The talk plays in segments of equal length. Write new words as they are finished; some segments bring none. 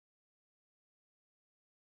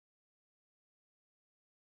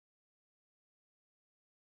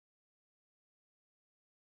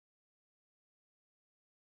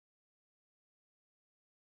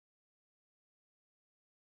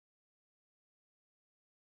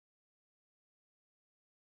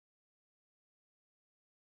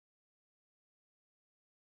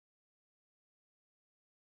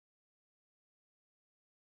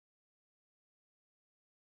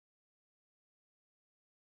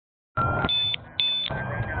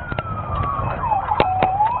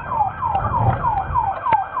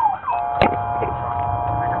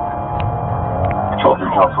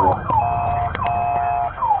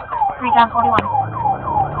down 41.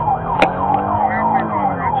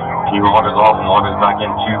 Kilo log is off and log is back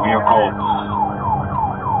into vehicle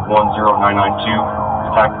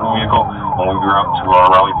 10992, tactical vehicle, and we'll be out to our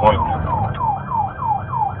rally point.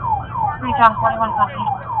 3 John 41 copy.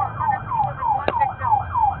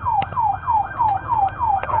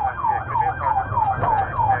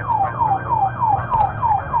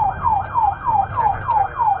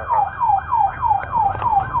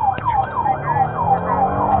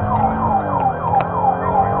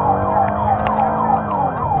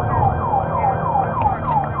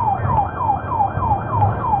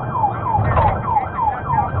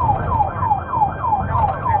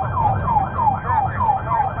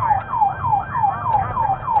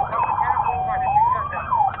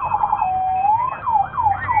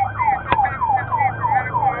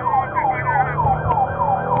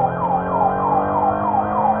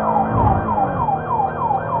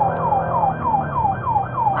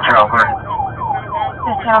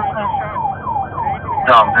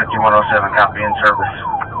 Tom 5107, copy in service.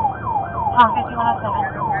 Tom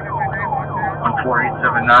 5107.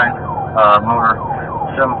 14879, motor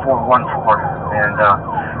 7414, and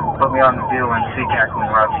put me on the deal in CCAC when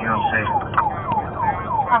we're out to UMC.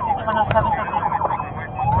 Tom 5107, copy.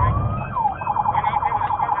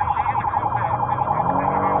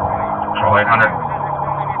 Control 800.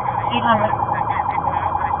 800.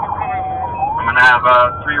 I'm going to have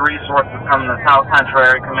 3 resources come to the South Central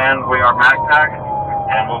Area Command. We are MACTAC,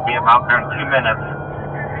 and we'll be about there in 2 minutes.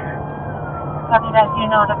 Copy that. Do you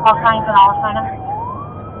know the call signs and all assign them?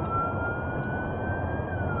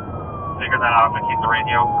 Figure that out. I'm going to keep the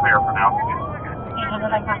radio clear for now.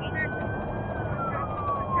 800, I copy.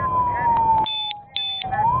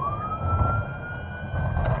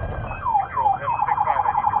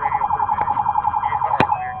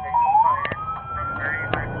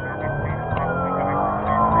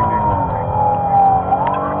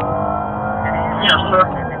 Yes, sir.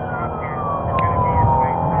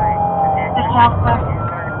 Dispatch, sir.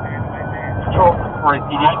 Control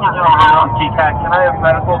 480, on TCAC. Can I have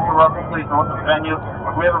medical for Russell, please, north of the venue?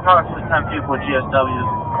 We have approximately 10 people with GSWs.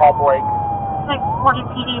 Call Blake. 640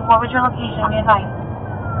 PD, what was your location? Be advised.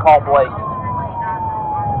 Call Blake.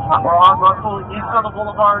 We're on Russell, east of the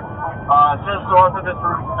boulevard, just north of this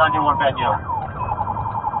route, 91 venue.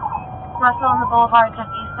 Russell on the boulevard, just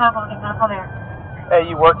east of, we'll get medical there. Hey,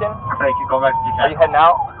 you working? Thank you, go back to TCAC. Are you heading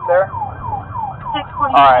out there?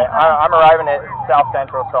 640. Alright, I'm arriving at South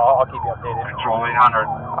Central, so I'll keep you updated. Control 800.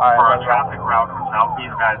 Alright, For a traffic route from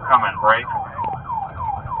southeast, guys, come in, break.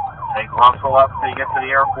 Take Russell up till you get to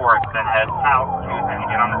the airport, then head south, and you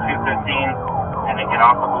get on the 215, and then get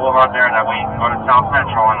off the boulevard there. That way you can go to South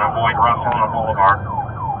Central and avoid Russell on the boulevard.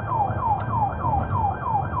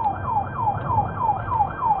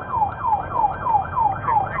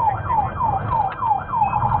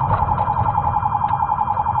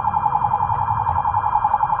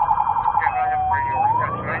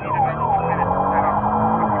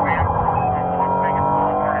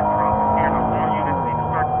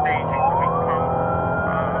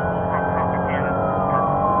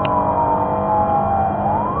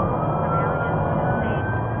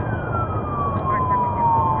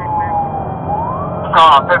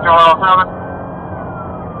 Tom 5107.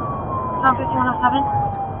 Tom 5107.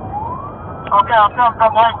 Okay, I'm coming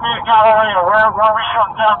from Lake Mead, Galleria. Where are we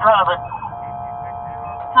shutting down traffic?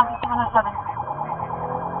 Tom 5107.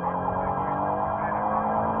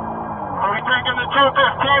 Are we taking the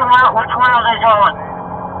 215? Which way are they going?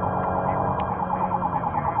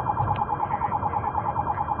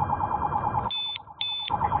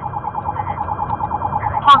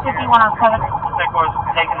 Tom 5107. Was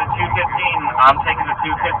taking the 215. I'm taking the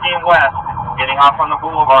 215 west, getting off on the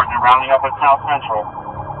boulevard and rounding up at South Central.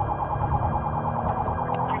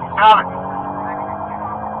 Got it.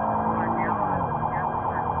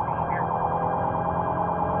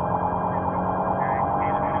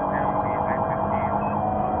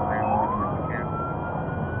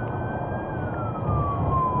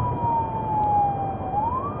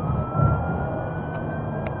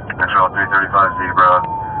 Control 335 Zebra.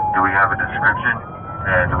 Do we have a description?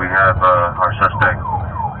 And do we have our suspect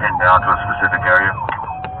pinned down to a specific area?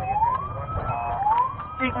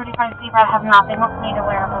 335 Zebra have not been made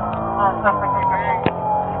aware of a suspect description.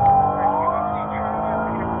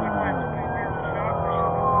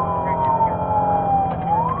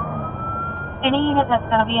 Any unit that's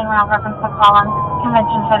going to be en route reference to call on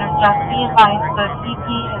convention centers, just be advised the CP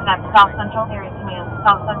is at South Central Area Command.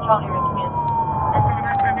 South Central Area Command.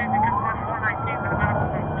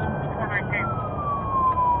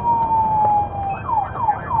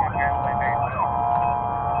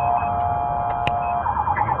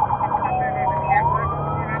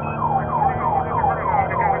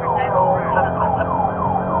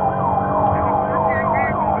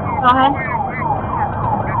 ahead.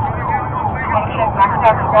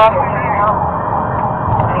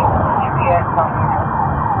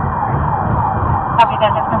 Copy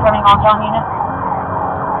that, just confirming all John units.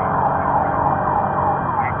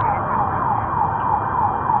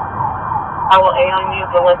 I will A on you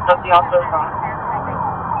the list of the officers on.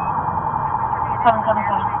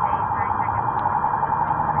 777.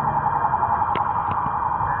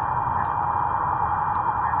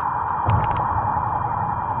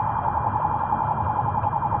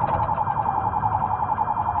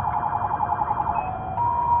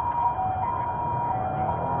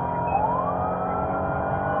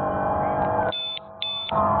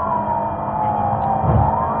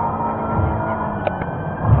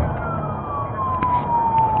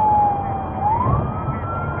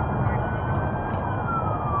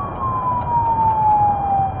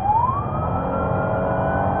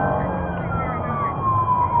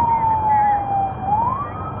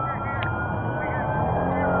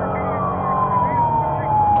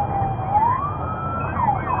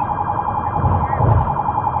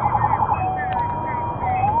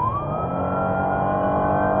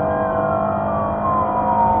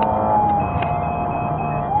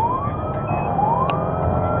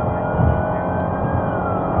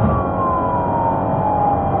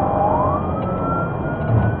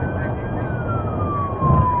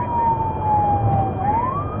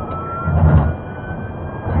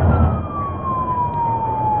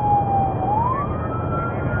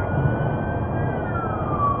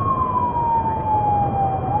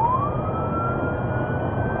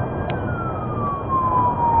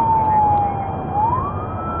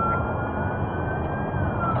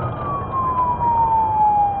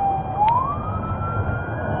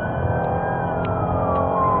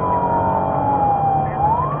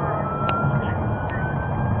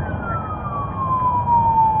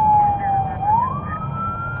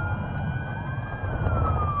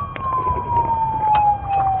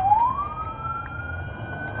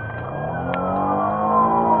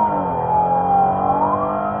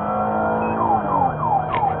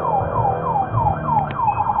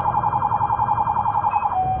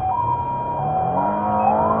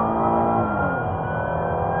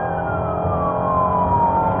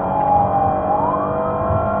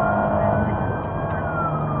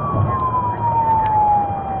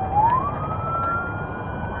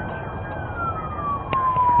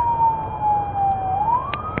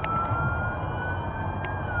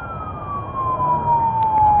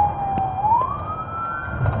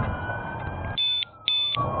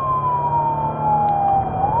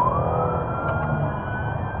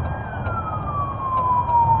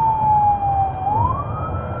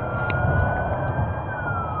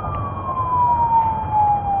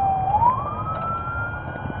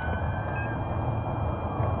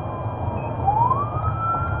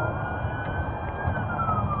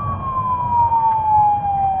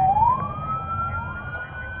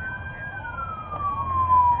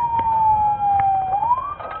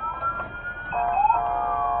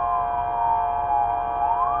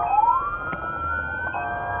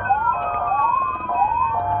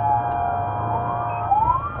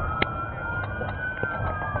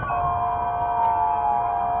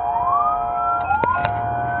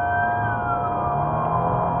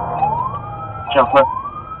 Chancellor.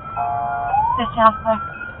 This Chancellor.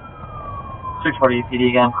 640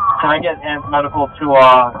 EPD again. Can I get medical to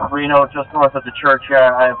Reno, just north of the church?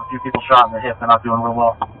 I have a few people shot in the hip. They're not doing real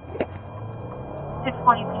well.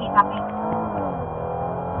 640 PD, copy.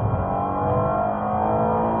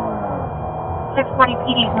 640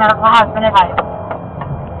 PD's medical has been advised.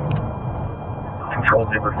 Control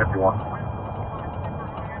Zebra 51.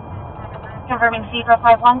 Confirming Zebra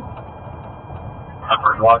 51.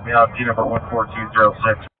 Log me out, T number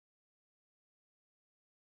 14206.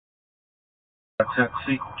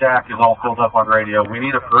 Jack is all filled up on radio. We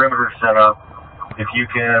need a perimeter set up. If you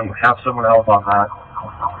can have someone help on that.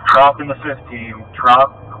 Drop in the 15,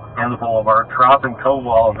 drop and the Boulevard, drop in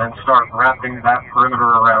Cowell, and then start wrapping that perimeter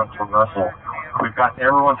around to Russell. We've got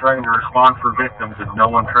everyone trying to respond for victims and no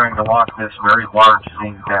one trying to lock this very large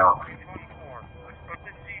scene down.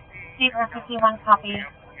 Zebra 51, copy.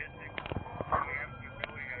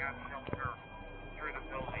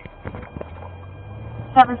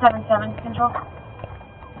 777, control.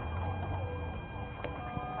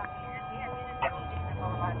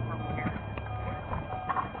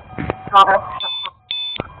 Copy.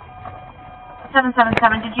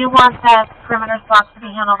 777, did you want that perimeter spots to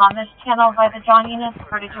be handled on this channel by the John units,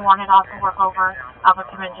 or did you want it also work over Alpha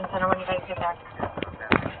Convention Center when you guys get there?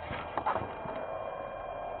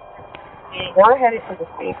 We're headed to the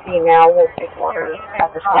CP now. We'll take orders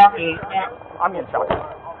at the CP. I'm in charge.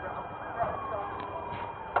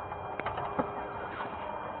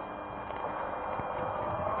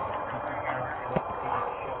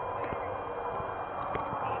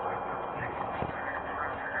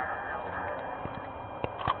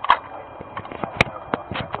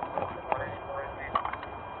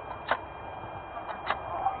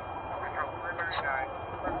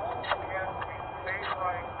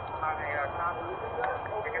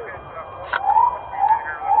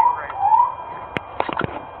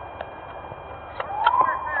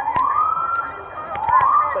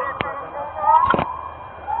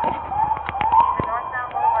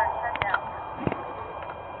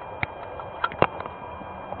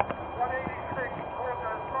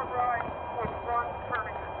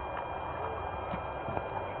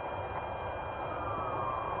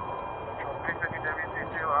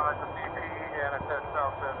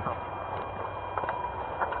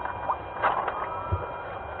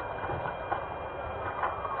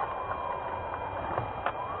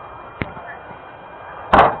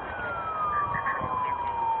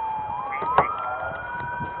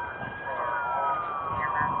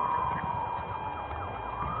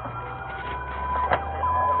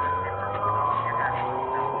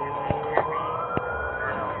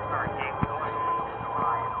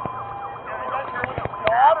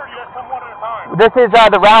 This is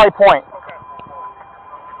the rally point. Okay.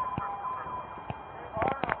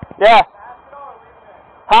 Yeah.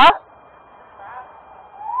 Huh?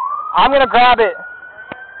 I'm gonna grab it.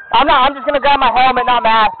 I'm just gonna grab my helmet, not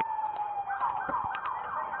mask.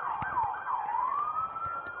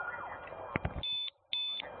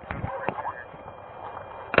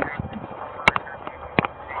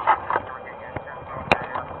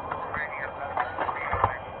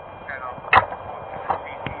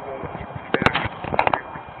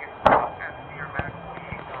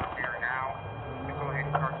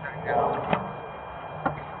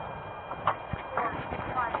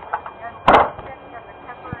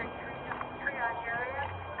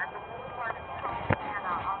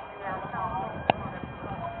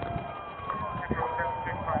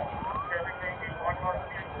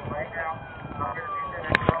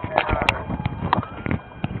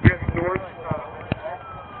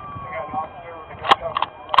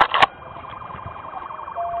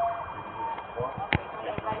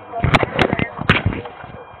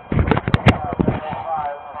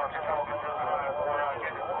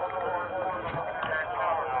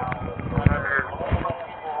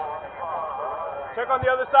 Check on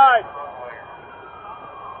the other side.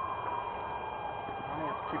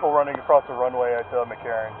 People running across the runway at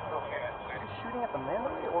McCarran. Are you shooting at the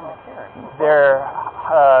Mandalay or McCarran? They're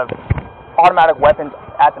automatic weapons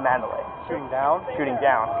at the Mandalay. Shooting down? Shooting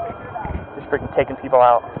down. Just freaking taking people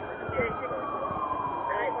out. What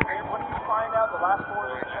did you find out the last 4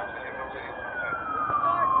 days?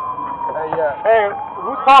 Hey,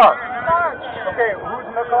 whose car? Okay, who's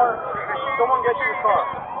in the car? Someone get to the car.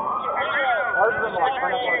 Ours is unlocked.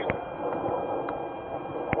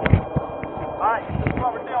 Alright, this is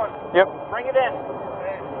what we're doing. Yep. Bring it in.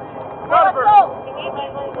 Let's go!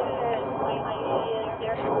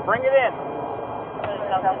 Bring it in.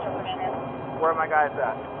 Where are my guys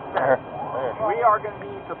at? We are going to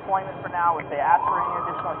need deployment for now if they ask for any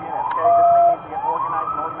additional units, okay? This thing needs to get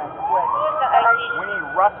organized and organized quick. We need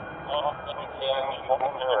Russ.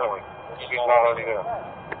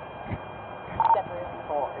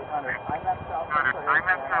 I'm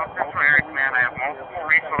at South Central area command. I have multiple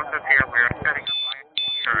resources here. We are setting up my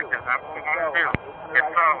insurance. That's what we want to do. If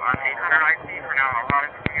so, on 800 IC for now, I'll run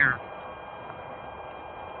it from here.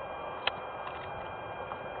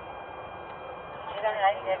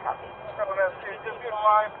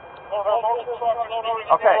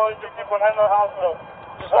 Okay.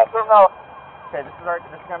 Okay, this is going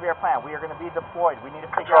to be our plan. We are going to be deployed. We need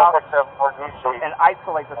to figure out and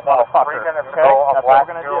isolate this motherfucker. Okay, that's what we're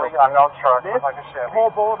going to do. This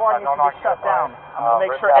whole boulevard needs to be shut down. I'm going to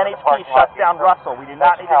make sure NHP shuts down Russell. We do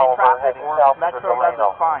not need any traffic or Metro does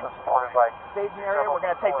it fine. Staging area, we're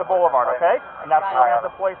going to take the boulevard, okay? And that's where we're going to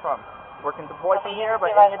deploy from. We can deploy from here,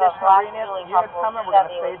 but any additional units coming, we're going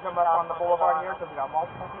to stage them up on the boulevard here because we got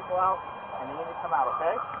multiple people out and they need to come out,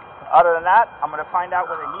 okay? Other than that, I'm going to find out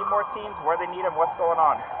where they need more teams, where they need them, what's going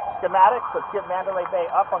on. Schematics, let's get Mandalay Bay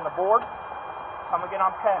up on the board. Come again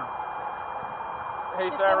on pen. Hey,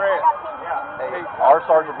 Sarah. Yeah. Hey, our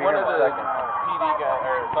sergeant will be one here of in the a second. PD guy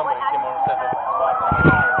or somebody came over and said that the spots on the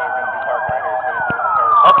they're going to be parked right here. So they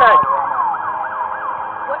can Okay.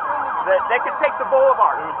 They can take the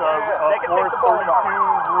boulevard. They can take the boulevard.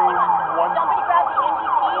 room 1. Somebody grab the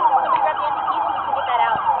NDP so we can get that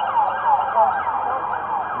out.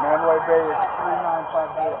 Mandalay Bay is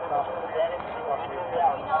 3950 South.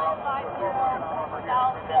 3950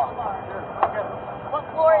 South Boulevard. What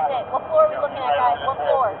floor is it? What floor are we looking at, guys? What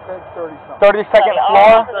floor? 32nd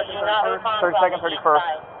floor. 32nd, 31st.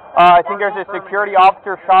 I think there's a security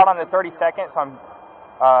officer shot on the 32nd, so I'm.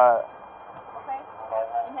 Okay.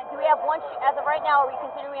 And do we have one? As of right now, are we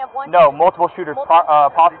considering we have one? No, multiple shooters,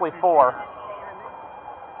 possibly 4.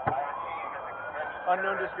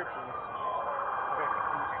 Unknown descriptions.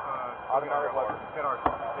 Automatic weapon.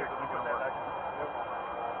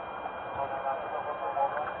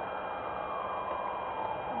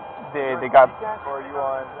 They got. Or are you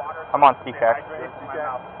on? I'm on CCAC.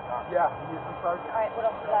 Yeah. Alright, what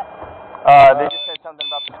else you got? They just said something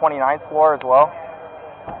about the 29th floor as well.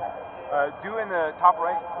 Do in the top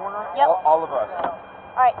right corner. Yep. All of us.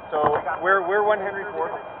 Alright. So we're 1 Henry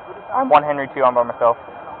 4. I'm 1 Henry 2. I'm by myself. 1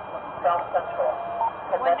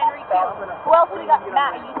 Henry 2. Who else do we got?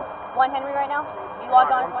 Matt, are you 1 Henry right now? You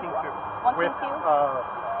logged on? 1 King 2. 1 King 2?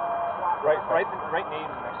 Right name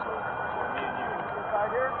next to it. So me and you.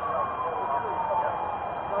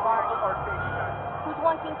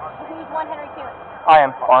 Who's 1 Henry 2? I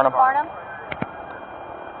am Barnum. Barnum?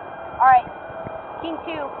 Alright. King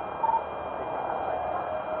 2.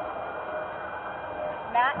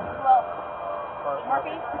 Matt, who else?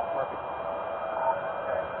 Murphy?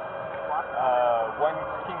 1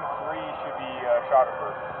 King 3 should be shot at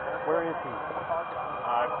first. Where is he?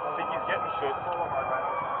 I think he's getting shit.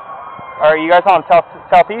 Are you guys on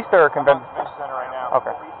southeast or convention? Convention center right now.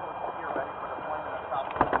 Okay.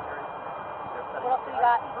 What else do you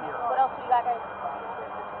got? What else do you got, guys?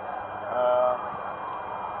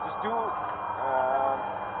 Just do.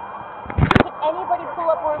 Can anybody pull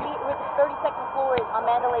up where the 32nd floor is on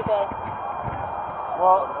Mandalay Bay?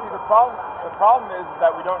 Well, see, the problem is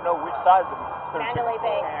that we don't know which side of the 32nd Mandalay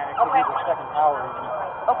Bay. and it could be the second tower even.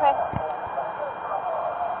 Okay.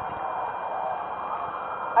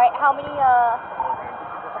 Alright, how many,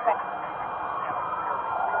 okay.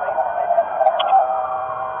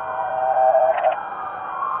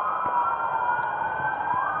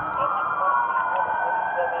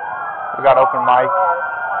 We got open mic.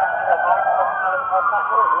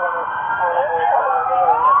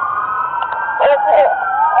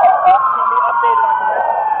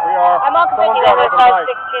 We are. I'm on Someone's convention got center open mic.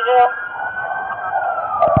 5620.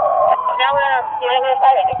 Now we're on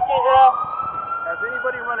 5620. Has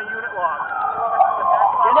anybody run a unit log?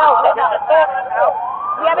 No, we not.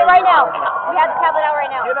 We have it right now. We have the tablet out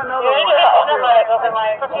right now. Get another one.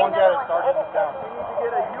 Someone got it. Sergeant is down. We need to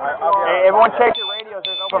get a unit I'll log. Hey, everyone check your radios.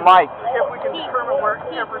 There's open mic. If we can determine where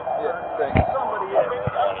somebody is.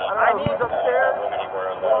 I don't know who's upstairs.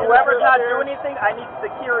 Whoever's not doing anything, I need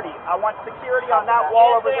security. I want security on that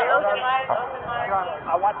wall over there.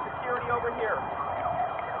 I want security over here.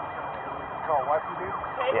 Call wife, you dude?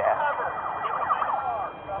 Yeah.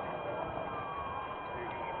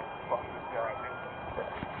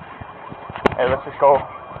 Hey, let's just go.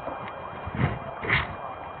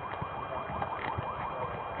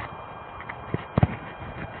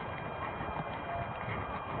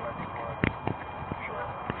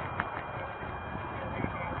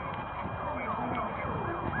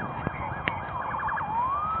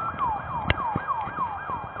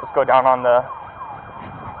 Let's go down on the.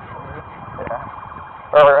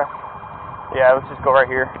 Yeah. Or yeah, let's just go right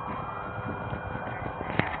here.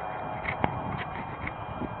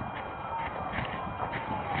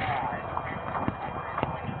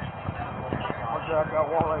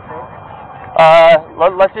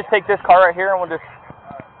 Let's just take this car right here and we'll just,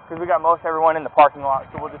 because we got most everyone in the parking lot,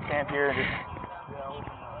 so we'll just stand here and just.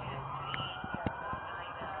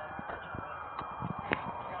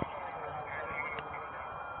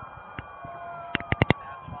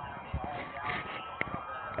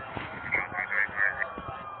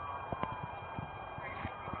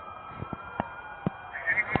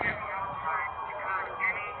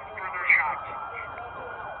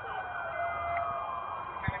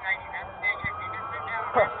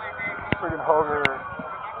 Freaking Hoger.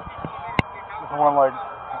 There's one like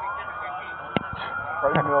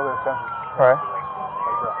right in the middle of their sentence. Right.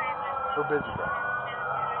 Like that. We're busy though.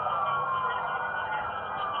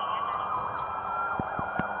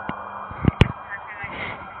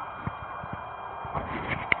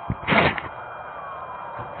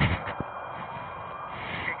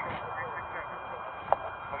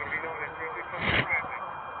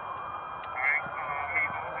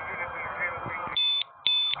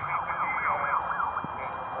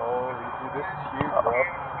 This is huge, bro.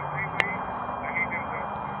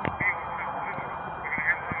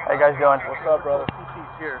 How you guys doing? What's up, brother?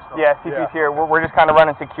 CP's here. So. Yeah, CP's here. We're just kind of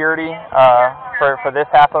running security for this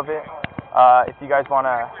half of it. If you guys want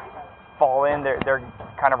to fall in, they're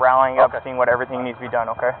kind of rallying up, seeing what everything needs to be done.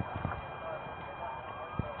 Okay.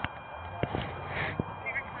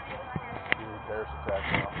 Terrorist attack,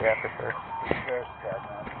 man. Yeah, for sure. Terrorist attack,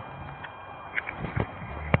 man.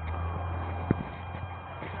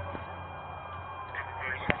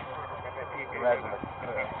 Imagine the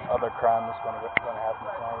other crime that's going to happen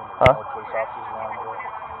tonight when there's no police officers around here.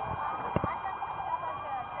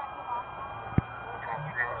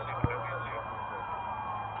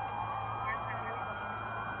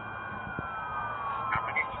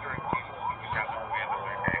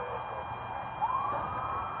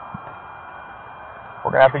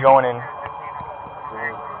 We're gonna have to go in and.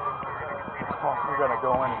 We're gonna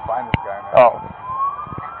go in and find this guy, man. Oh.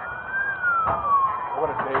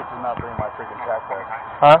 What a day to not bring my freaking tack back.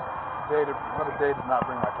 Huh? What a day to not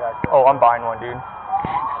bring my tack back. Oh, I'm buying one, dude.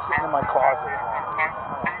 Sitting in my closet.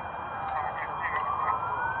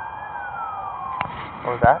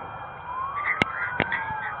 What was that?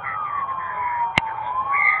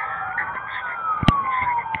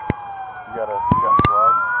 You got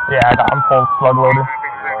slug? Yeah, I'm full slug loaded.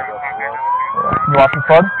 Yeah. You want some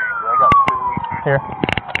slug? Yeah, I got 2. Here.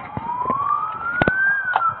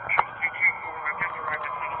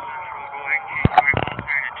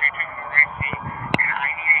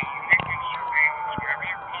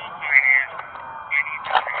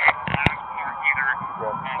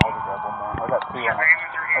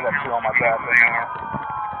 I got 2 on my back right now.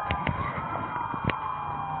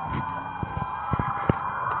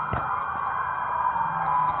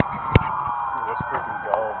 Dude, let's freaking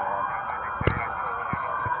go, man.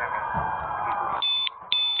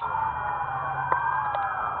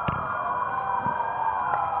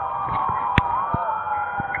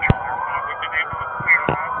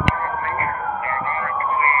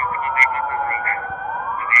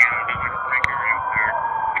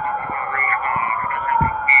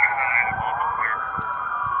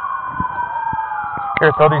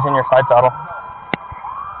 Here, throw these in your side saddle.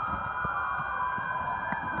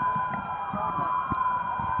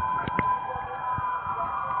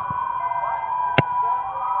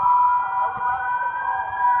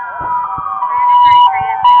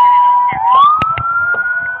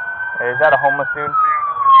 Hey, is that a homeless dude?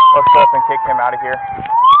 Let's go up and kick him out of here.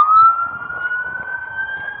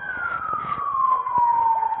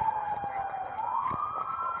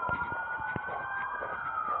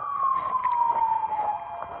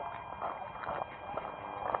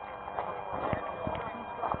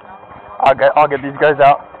 I'll get these guys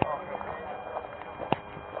out.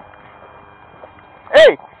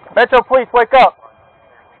 Hey, Metro Police, wake up!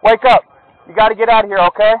 Wake up! You got to get out of here,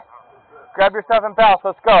 okay? Grab your stuff and bounce.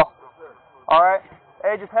 Let's go. All right.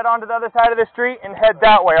 Hey, just head on to the other side of the street and head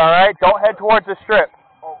that way. All right. Don't head towards the strip.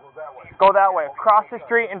 Go that way. Cross the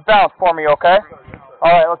street and bounce for me, okay?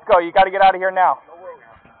 All right. Let's go. You got to get out of here now.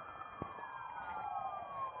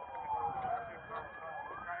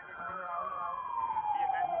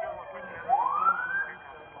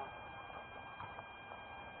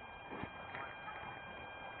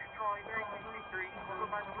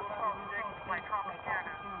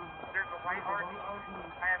 There's a white RV.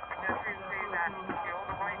 I have pedestrians say that the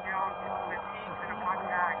older white dog with teeth and a black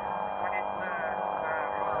tag when it's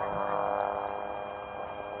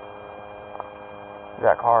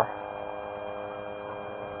That car.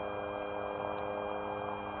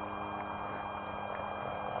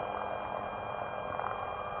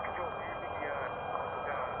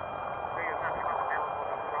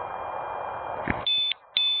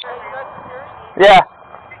 Yeah.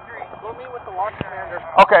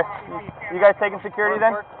 Okay. You guys taking security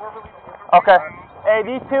then? Okay. Hey,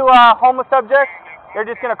 these 2 homeless subjects, they're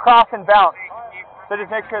just going to cross and bounce. So just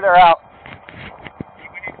make sure they're out.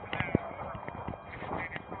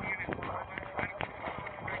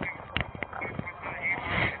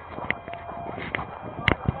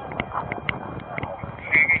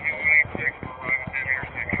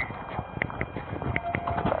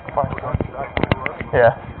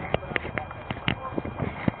 Yeah.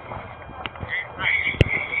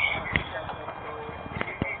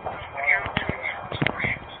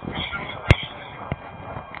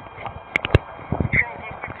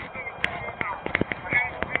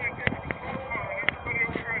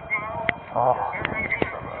 Oh.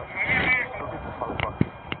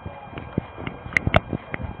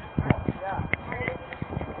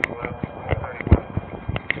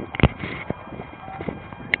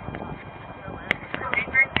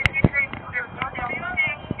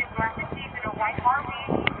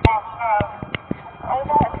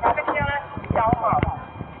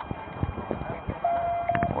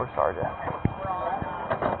 Where's Sergeant?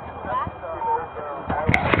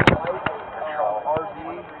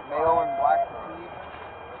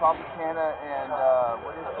 Tropicana and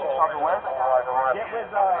what is it? Chicago where? Get with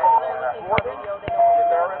Morgan. Get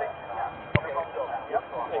there already? Okay, let's go. Yep.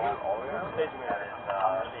 Station man is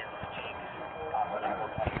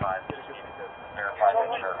verify that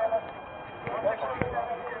sure.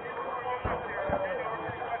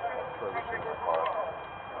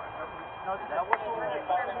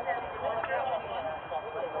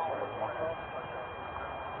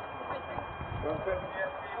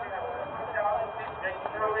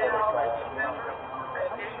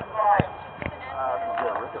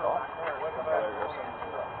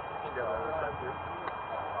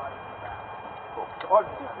 Oh, you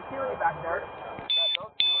see security back there.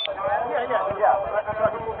 Yeah. That's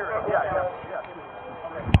what I'm curious. Yeah.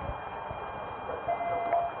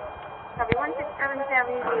 Copy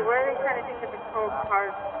 16770, where are they trying to take the patrol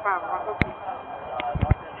cars from? Okay.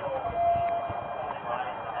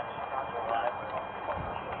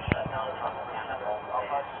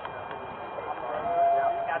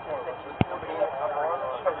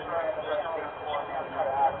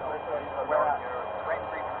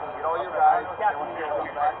 Get all your guys.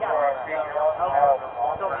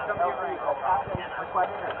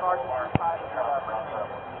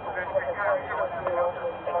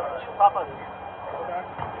 Papa.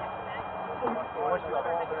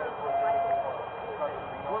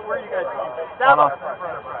 Where are you guys going? Down on.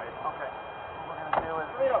 Okay.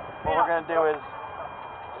 What we're gonna do is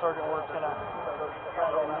Sergeant Work's gonna.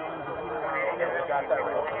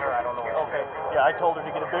 Okay. Yeah, I told her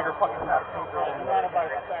to get a bigger fucking map.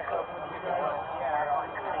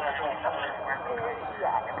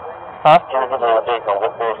 Huh?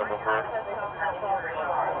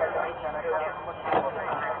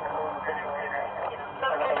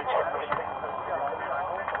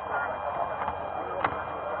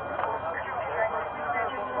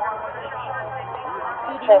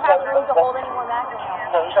 Do you have room to hold any more bags? If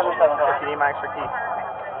you need my extra key.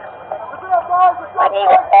 I need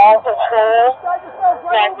all patrol.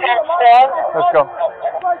 Let's go.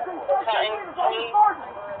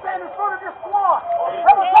 Stand in front of your squad.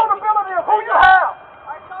 Have accountability of who you have.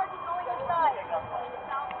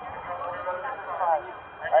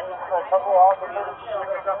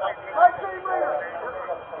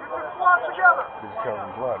 He's covered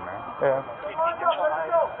in blood, man. Yeah.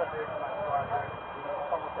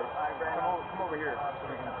 Come over here so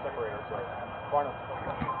we can separate ourselves. Barnum.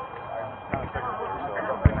 I'm kind of segregated,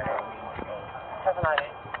 so I'm going to 798.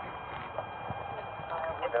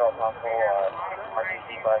 If at all possible, RTC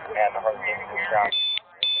bus and the Harley Davidson shop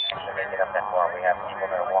actually make it up that far. We have people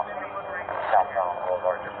that are walking southbound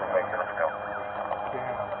Boulevard just to wait for them to go.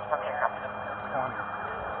 Okay, copy.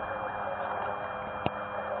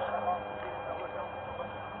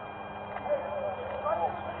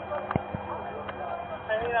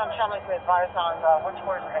 I need Charlie to advise on which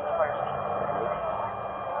words are next first.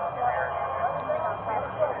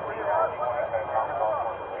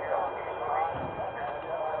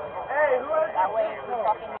 Hey, who is That way, we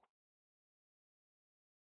fucking.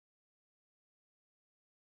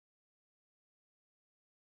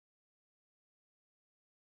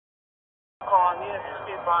 On units to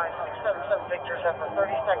speed by 677 Victor, set for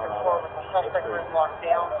 30-second floor with the suspect room locked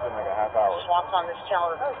down. It's been like a half hour. Swaps on this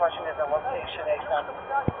channel. The question is at location ASAP.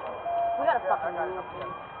 We gotta fucking move.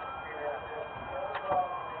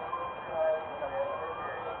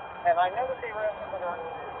 And I know that they were asking for their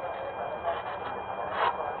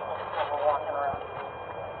walking around.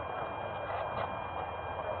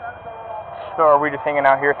 So are we just hanging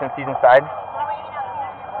out here since he's inside?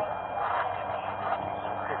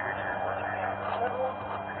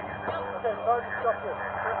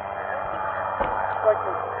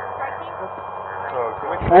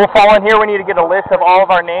 We'll fall in here. We need to get a list of all of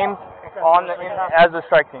our names on the as the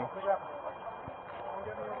strike team.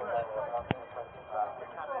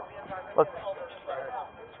 Let's.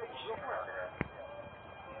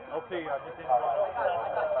 LT,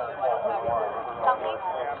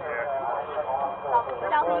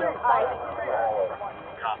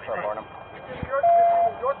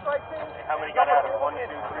 your strike team? how many got out of 1, 2,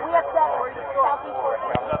 3? We have 7. Southeast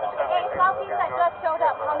 14. Hey, Southeast that just showed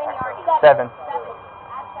up. How many are 7. 7.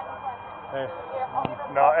 Add 7 plus. Hey.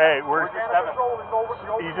 No, hey,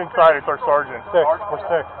 he's inside. It's our sergeant. 6. We're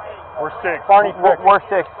 6. We're 6. Barney, we're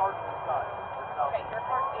 6.